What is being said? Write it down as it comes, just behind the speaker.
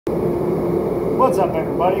What's up,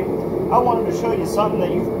 everybody? I wanted to show you something that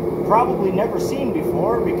you've probably never seen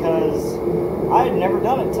before because I had never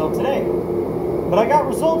done it till today. But I got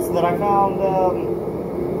results that I found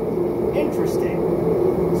interesting.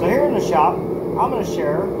 So here in the shop, I'm going to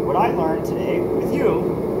share what I learned today with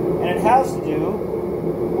you, and it has to do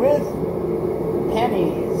with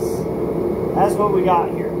pennies. That's what we got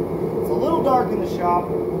here. It's a little dark in the shop,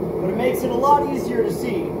 but it makes it a lot easier to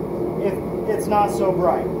see if it's not so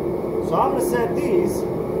bright. So I'm going to set these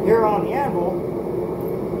here on the anvil,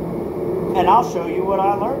 and I'll show you what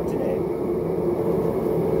I learned today.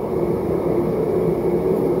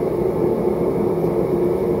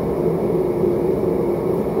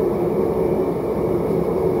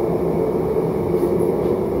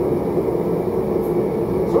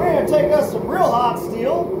 So we're going to take us some real hot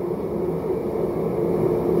steel,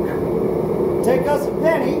 take us a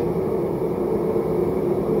penny,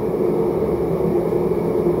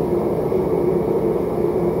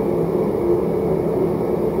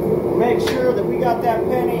 make sure that we got that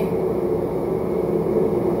penny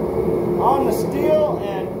on the steel,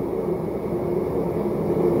 and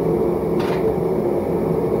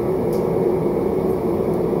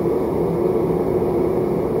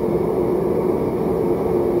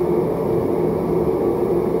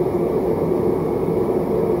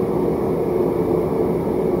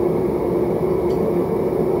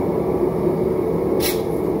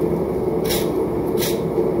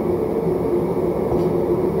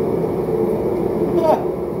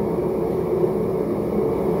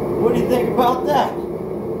what do you think about that?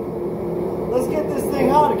 Let's get this thing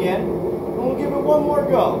hot again, and we'll give it one more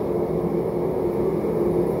go.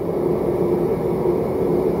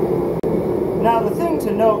 Now, the thing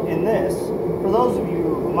to note in this, for those of you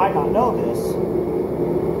who might not know this,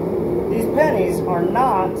 these pennies are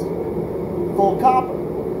not full copper.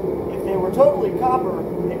 If they were totally copper,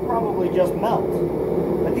 they'd probably just melt.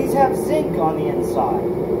 But these have zinc on the inside.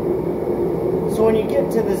 So when you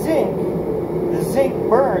get to the zinc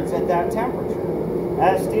burns at that temperature.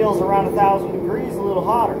 That steel's around 1,000 degrees, a little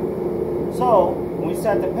hotter. So when we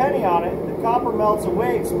set the penny on it, the copper melts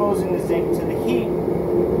away, exposing the zinc to the heat,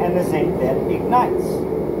 and the zinc then ignites.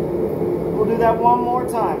 We'll do that one more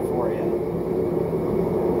time for you.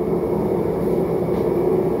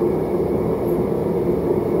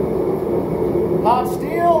 Hot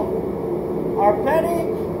steel, our penny.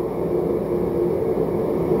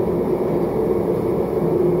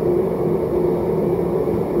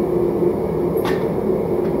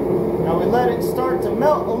 Let it start to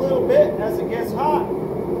melt a little bit as it gets hot,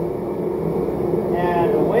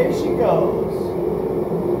 and away she goes.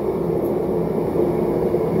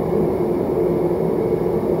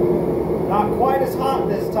 Not quite as hot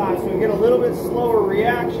this time, so we get a little bit slower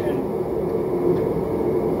reaction.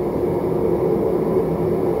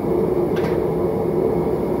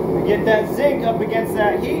 We get that zinc up against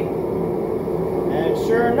that heat, and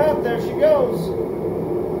sure enough, there she goes.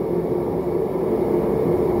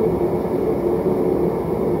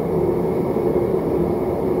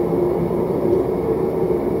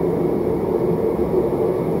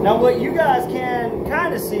 Now what you guys can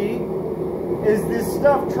kind of see is this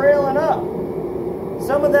stuff trailing up.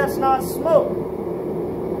 Some of that's not smoke.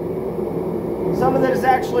 Some of that is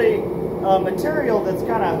actually material that's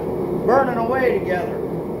kind of burning away together.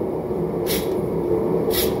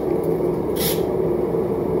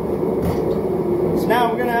 So now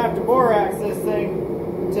we're going to have to borax this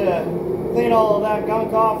thing to clean all of that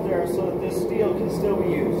gunk off there so that this steel can still be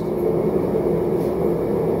used.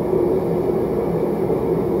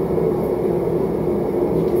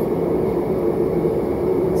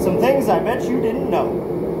 Some things I bet you didn't know.